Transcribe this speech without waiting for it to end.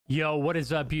Yo, what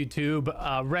is up, YouTube?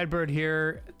 Redbird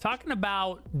here, talking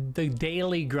about the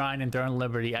daily grind in Throne and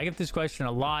Liberty. I get this question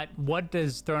a lot. What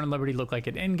does Throne and Liberty look like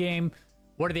at in-game?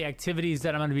 What are the activities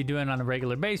that I'm going to be doing on a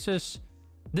regular basis?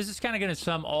 This is kind of going to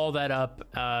sum all that up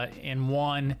in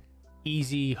one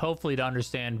easy, hopefully to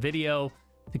understand video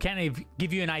to kind of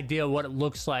give you an idea of what it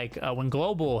looks like when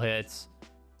global hits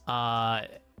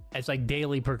as like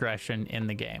daily progression in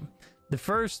the game. The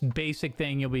first basic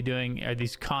thing you'll be doing are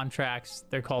these contracts.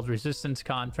 They're called resistance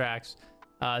contracts.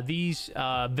 These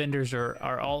vendors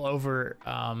are all over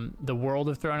the world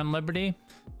of Throne and Liberty,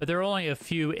 but there are only a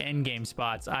few in-game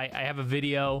spots. I have a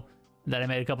video that I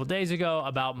made a couple days ago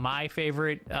about my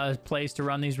favorite place to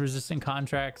run these resistant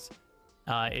contracts.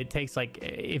 It takes like,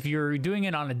 if you're doing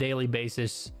it on a daily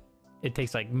basis, it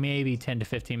takes like maybe 10 to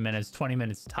 15 minutes, 20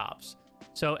 minutes tops.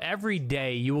 So every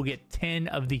day you will get 10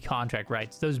 of the contract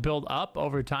rights. Those build up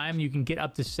over time. You can get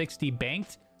up to 60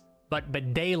 banked,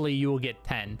 but daily you will get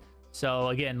 10. So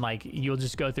again, like you'll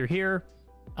just go through here,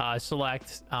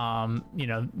 select, you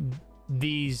know,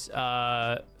 these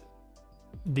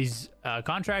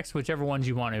contracts, whichever ones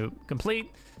you want to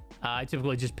complete. I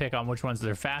typically just pick on which ones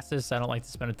are fastest. I don't like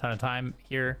to spend a ton of time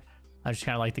here. I just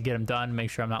kind of like to get them done, make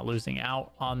sure I'm not losing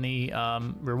out on the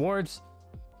rewards.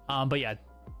 But yeah,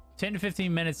 10 to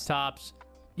 15 minutes tops.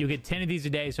 You'll get 10 of these a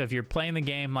day. So if you're playing the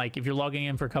game, like if you're logging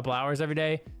in for a couple hours every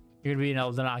day, you're gonna be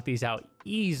able to knock these out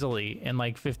easily in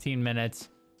like 15 minutes.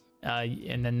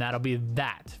 And then that'll be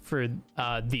that for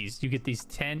these. You get these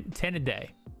 10 a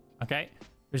day. Okay,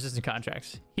 resistant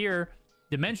contracts. Here,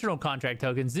 dimensional contract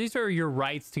tokens. These are your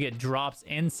rights to get drops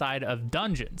inside of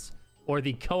dungeons or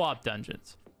the co-op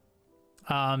dungeons.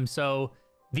 So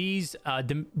these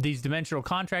dimensional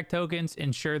contract tokens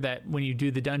ensure that when you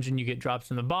do the dungeon, you get drops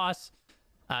from the boss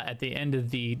at the end of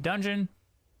the dungeon,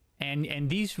 and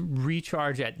these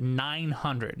recharge at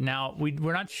 900. Now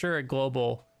we're not sure at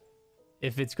global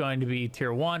if it's going to be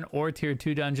tier 1 or tier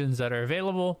 2 dungeons that are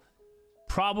available.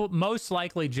 Probably most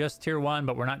likely just tier 1,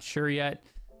 but we're not sure yet.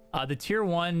 The tier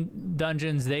 1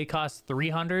 dungeons, they cost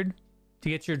 300 to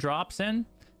get your drops in,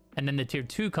 and then the tier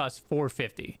 2 costs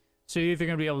 450. So you're either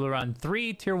going to be able to run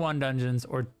 3 tier 1 dungeons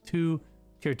or 2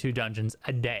 tier 2 dungeons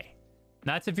a day. And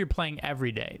that's if you're playing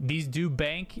every day. These do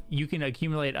bank. You can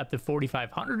accumulate up to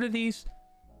 4,500 of these,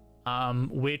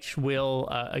 which will,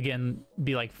 again,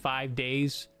 be like 5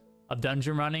 days of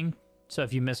dungeon running. So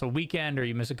if you miss a weekend or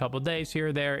you miss a couple of days here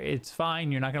or there, it's fine.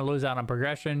 You're not going to lose out on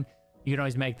progression. You can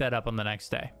always make that up on the next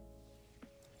day.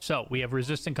 So we have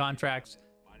resistant contracts.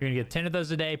 You're going to get 10 of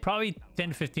those a day, probably 10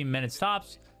 to 15 minutes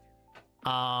tops.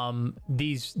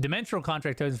 These dimensional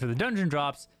contract tokens for the dungeon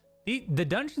drops. The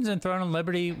dungeons in Throne and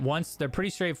Liberty, once they're pretty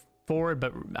straightforward,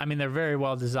 but I mean they're very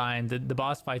well designed. The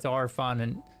boss fights are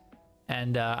fun,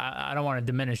 and I don't want to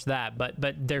diminish that, but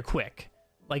they're quick.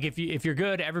 Like if you're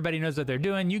good, everybody knows what they're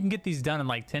doing. You can get these done in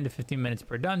like 10 to 15 minutes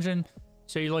per dungeon.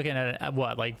 So you're looking at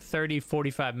what, like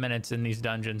 30-45 minutes in these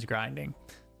dungeons grinding,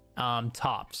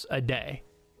 tops a day.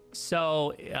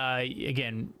 So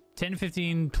again, 10 to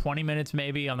 15, 20 minutes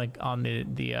maybe on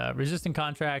the resistant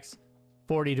contracts,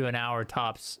 40 to an hour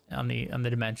tops on the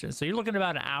dimensions. So you're looking at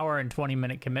about an hour and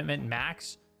 20-minute commitment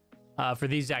max for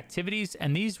these activities,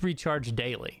 and these recharge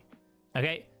daily.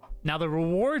 Okay, now the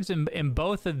rewards in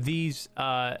both of these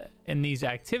in these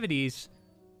activities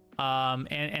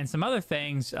and some other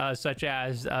things such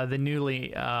as the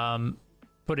newly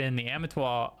put in the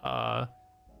Amattoir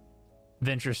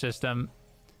venture system.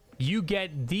 You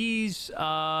get these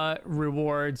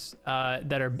rewards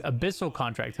that are abyssal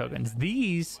contract tokens.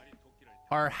 These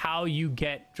are how you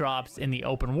get drops in the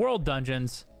open world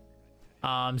dungeons,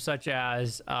 such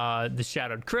as the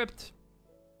Shadowed Crypt.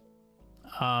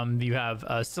 You have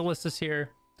Silicis here.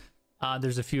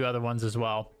 There's a few other ones as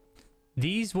well.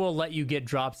 These will let you get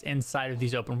drops inside of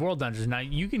these open world dungeons. Now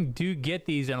you can get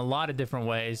these in a lot of different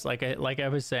ways, like I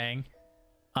was saying.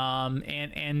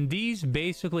 And these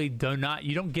basically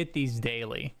you don't get these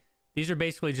daily. These are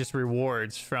basically just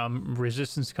rewards from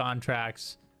resistance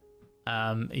contracts.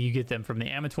 You get them from the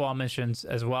Amattoir missions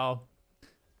as well.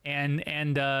 And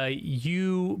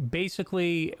you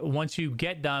basically, once you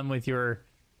get done with your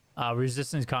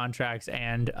resistance contracts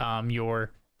and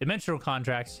your dimensional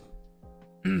contracts,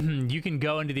 you can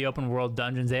go into the open world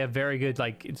dungeons. They have very good,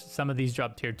 like some of these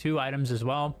drop tier 2 items as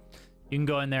well. You can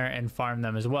go in there and farm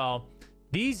them as well.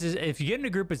 These, if you get in a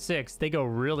group of 6, they go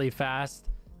really fast.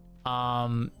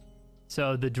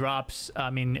 So the drops, I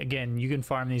mean, again, you can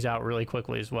farm these out really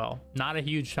quickly as well. Not a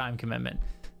huge time commitment.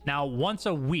 Now, once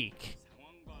a week,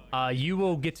 you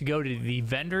will get to go to the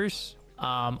vendors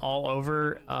all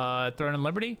over Throne and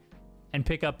Liberty and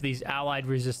pick up these allied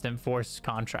resistant force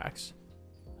contracts.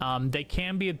 They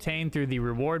can be obtained through the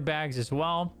reward bags as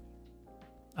well.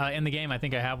 In the game, I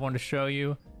think I have one to show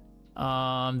you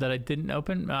that I didn't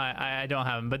open. I don't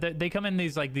have them, but they come in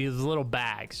these little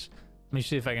bags. Let me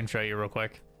see if I can show you real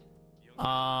quick.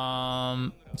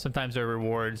 Sometimes there are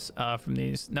rewards from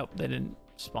these. Nope, they didn't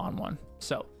spawn one.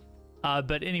 So,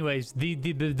 but anyways,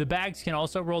 the bags can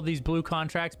also roll these blue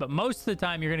contracts, but most of the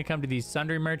time you're going to come to these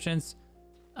sundry merchants,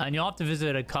 and you'll have to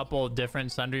visit a couple of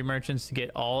different sundry merchants to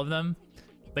get all of them.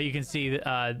 But you can see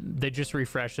they just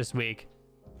refreshed this week.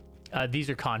 These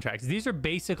are contracts. These are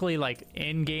basically like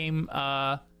in-game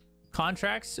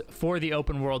contracts for the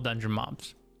open world dungeon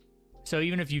mobs. So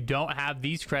even if you don't have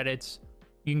these credits,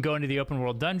 you can go into the open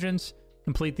world dungeons,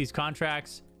 complete these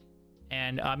contracts.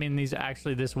 And I mean,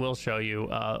 this will show you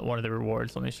one of the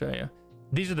rewards. Let me show you.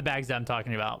 These are the bags that I'm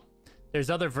talking about. There's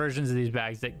other versions of these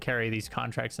bags that carry these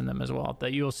contracts in them as well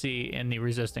that you'll see in the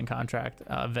resistant contract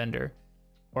vendor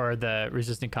or the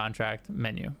resistant contract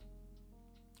menu.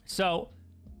 So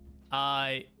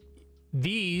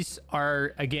these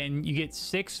are, again, you get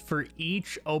 6 for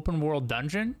each open world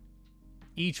dungeon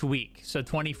each week. So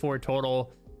 24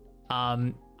 total.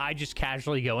 I just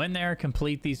casually go in there,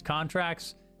 complete these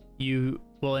contracts. You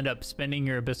will end up spending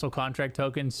your abyssal contract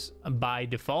tokens by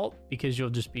default because you'll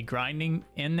just be grinding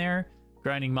in there,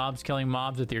 grinding mobs, killing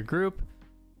mobs with your group.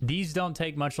 These don't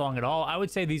take much long at all. I would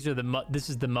say these are this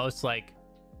is the most like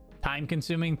time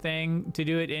consuming thing to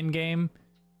do it in game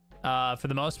for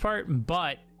the most part,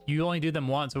 but you only do them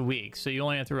once a week. So you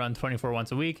only have to run 24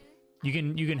 once a week. You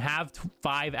can have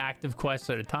 5 active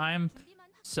quests at a time.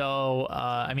 So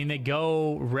I mean, they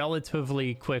go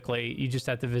relatively quickly. You just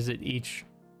have to visit each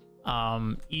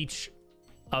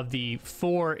of the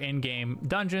 4 in-game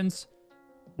dungeons,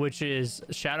 which is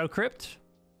Shadow Crypt,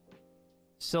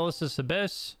 Silice's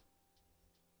Abyss,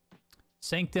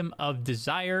 Sanctum of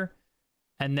Desire,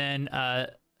 and then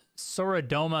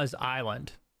Soradoma's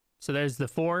Island. So there's the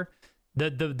 4.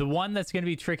 The one that's going to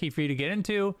be tricky for you to get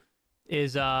into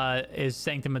is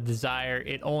Sanctum of Desire.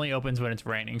 It only opens when it's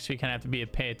raining, so you kind of have to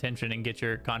pay attention and get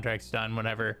your contracts done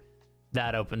whenever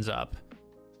that opens up.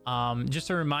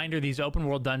 Just a reminder, these open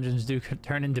world dungeons do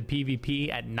turn into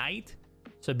PvP at night,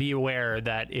 so be aware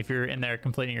that if you're in there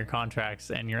completing your contracts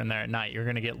and you're in there at night, you're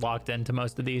going to get locked into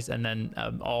most of these, and then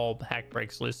all heck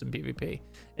breaks loose in PvP.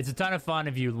 It's a ton of fun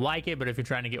if you like it, but if you're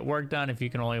trying to get work done, if you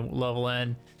can only level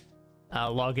in,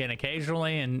 log in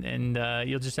occasionally, and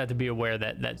you'll just have to be aware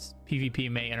that PvP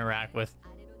may interact with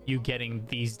you getting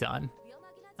these done.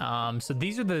 So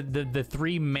these are the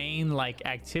 3 main like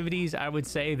activities I would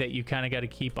say that you kind of got to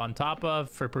keep on top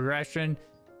of for progression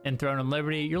in Throne and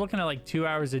Liberty. You're looking at like 2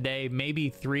 hours a day, maybe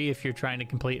 3 if you're trying to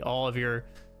complete all of your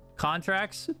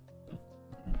contracts.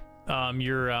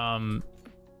 Your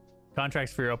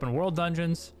contracts for your open world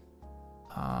dungeons.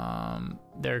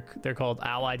 They're called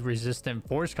Allied Resistant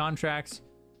Force contracts.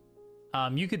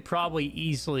 You could probably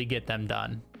easily get them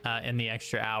done in the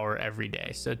extra hour every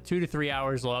day. So 2 to 3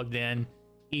 hours logged in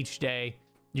each day.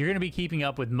 You're going to be keeping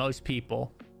up with most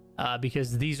people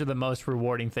because these are the most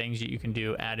rewarding things that you can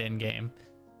do at in-game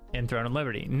in Throne and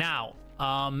Liberty. Now,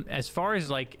 as far as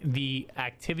like the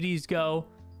activities go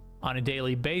on a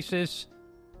daily basis,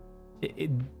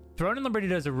 Throne and Liberty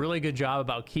does a really good job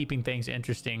about keeping things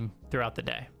interesting throughout the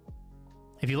day.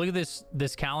 If you look at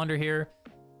this calendar here,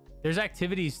 there's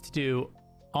activities to do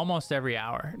almost every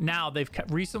hour. Now, they've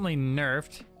recently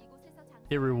nerfed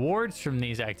the rewards from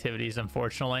these activities,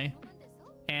 unfortunately,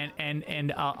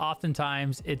 and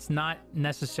oftentimes it's not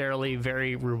necessarily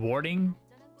very rewarding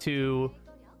to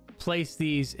place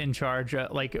these in charge,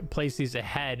 like place these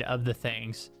ahead of the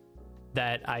things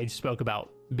that I spoke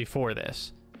about before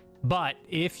this. But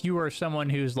if you are someone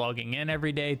who's logging in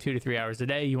every day, 2 to 3 hours a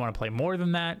day, you want to play more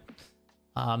than that.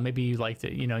 Maybe you like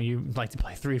to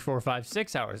play 3, 4, 5,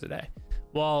 6 hours a day.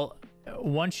 Well,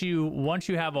 once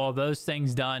you have all those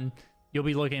things done, you'll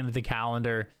be looking at the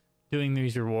calendar, doing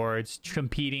these rewards,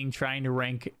 competing, trying to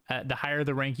rank. The higher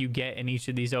the rank you get in each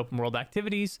of these open world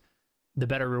activities, the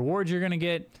better rewards you're going to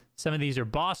get. Some of these are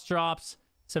boss drops.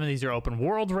 Some of these are open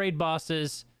world raid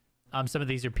bosses. Some of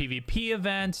these are PvP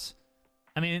events.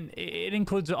 I mean, it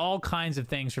includes all kinds of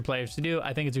things for players to do.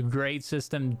 I think it's a great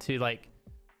system to like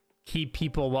keep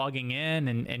people logging in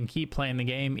and keep playing the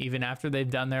game even after they've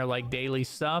done their like daily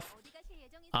stuff.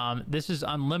 This is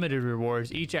unlimited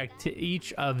rewards. Each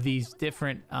of these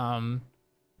different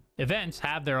events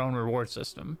have their own reward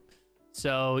system.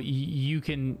 So you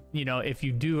can, if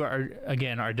you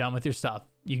are done with your stuff,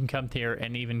 you can come here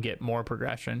and even get more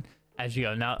progression as you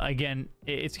go. Now, again,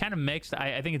 it's kind of mixed.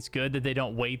 I think it's good that they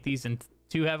don't weight these in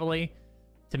too heavily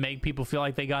to make people feel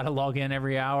like they got to log in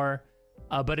every hour.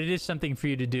 but it is something for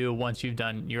you to do once you've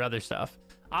done your other stuff.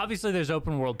 Obviously, there's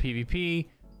open world PvP.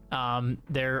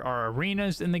 There are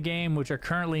arenas in the game, which are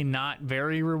currently not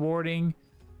very rewarding,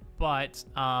 but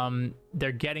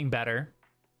they're getting better.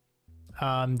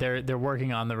 They're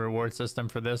working on the reward system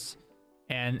for this,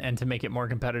 and to make it more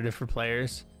competitive for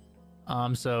players.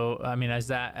 So I mean, as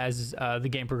the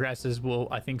game progresses, we'll,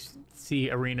 I think, see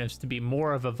arenas to be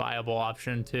more of a viable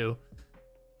option to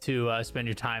spend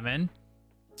your time in.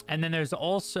 And then there's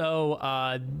also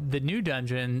the new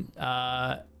dungeon,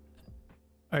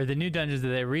 or the new dungeons that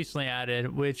they recently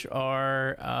added, which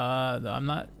are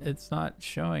it's not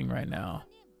showing right now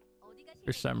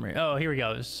for some reason. Oh, here we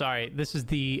go. Sorry, this is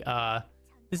the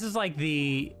this is like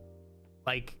the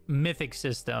mythic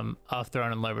system of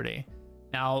Throne and Liberty.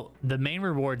 Now, the main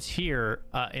rewards here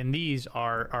in these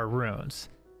are runes,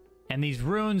 and these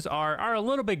runes are a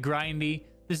little bit grindy.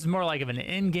 This is more like of an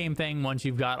in-game thing once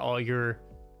you've got all your,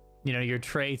 you know, your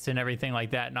traits and everything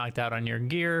like that knocked out on your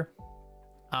gear.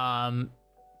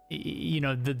 You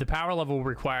know, the power level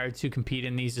required to compete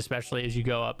in these, especially as you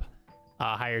go up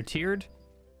higher tiered,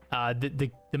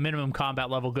 the minimum combat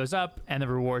level goes up, and the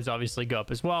rewards obviously go up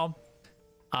as well.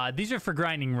 These are for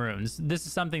grinding runes. This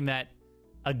is something that,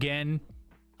 again,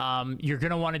 you're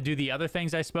going to want to do the other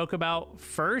things I spoke about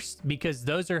first, because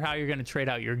those are how you're going to trade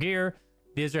out your gear.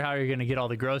 These are how you're going to get all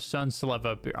the growth stones to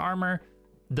level up your armor.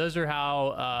 Those are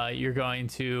how you're going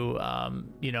to,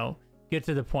 you know, get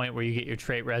to the point where you get your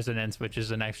trait resonance, which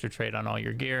is an extra trait on all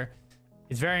your gear.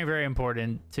 It's very, very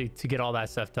important to get all that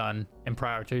stuff done and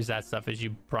prioritize that stuff as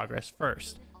you progress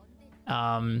first,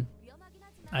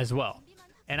 as well.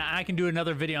 And I can do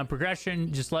another video on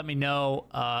progression. Just let me know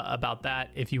about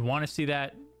that if you want to see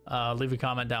that. Leave a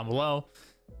comment down below.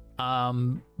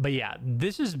 But yeah,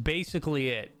 this is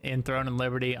basically it in Throne and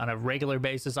Liberty on a regular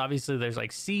basis. Obviously, there's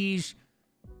like Siege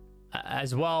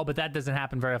as well, but that doesn't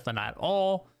happen very often at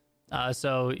all.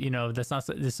 So, you know, this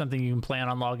is something you can plan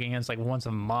on logging in. It's like once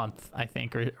a month, I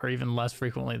think, or even less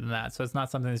frequently than that. So it's not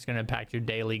something that's going to impact your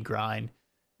daily grind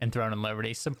in Throne and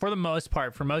Liberty. So for the most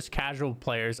part, for most casual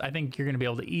players, I think you're going to be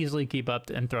able to easily keep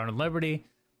up in Throne and Liberty.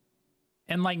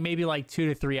 And like maybe like 2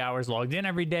 to 3 hours logged in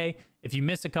every day. If you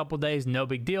miss a couple days, no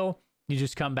big deal. You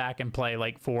just come back and play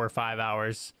like 4 or 5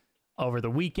 hours over the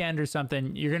weekend or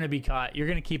something. You're going to be caught. You're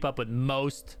going to keep up with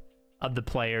most of the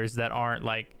players that aren't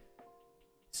like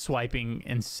swiping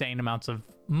insane amounts of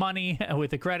money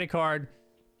with a credit card,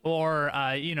 or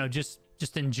you know, just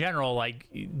in general, like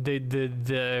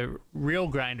the real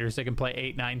grinders that can play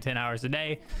 8, 9, 10 hours a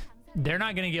day. They're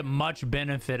not going to get much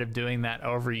benefit of doing that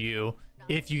over you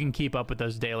if you can keep up with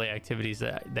those daily activities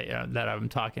that I'm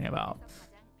talking about.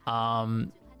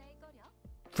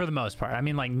 For the most part, I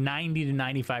mean, like 90 to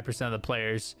 95% of the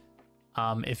players,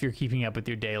 if you're keeping up with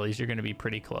your dailies, you're going to be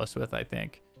pretty close with, I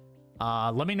think.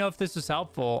 Let me know if this is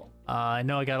helpful. I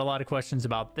know I got a lot of questions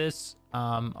about this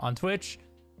on Twitch.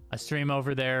 I stream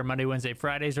over there Monday, Wednesday,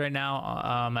 Fridays right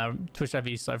now. At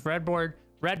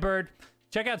twitch.tv/redbird.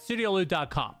 Check out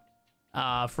studioloot.com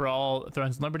for all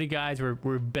Thrones and Liberty guides.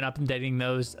 We've been updating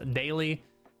those daily.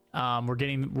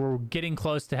 We're getting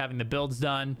close to having the builds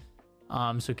done.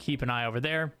 So keep an eye over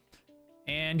there.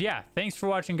 And yeah, thanks for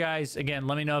watching, guys. Again,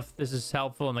 let me know if this is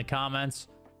helpful in the comments.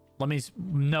 Let me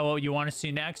know what you want to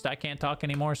see next. I can't talk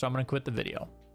anymore, so I'm going to quit the video.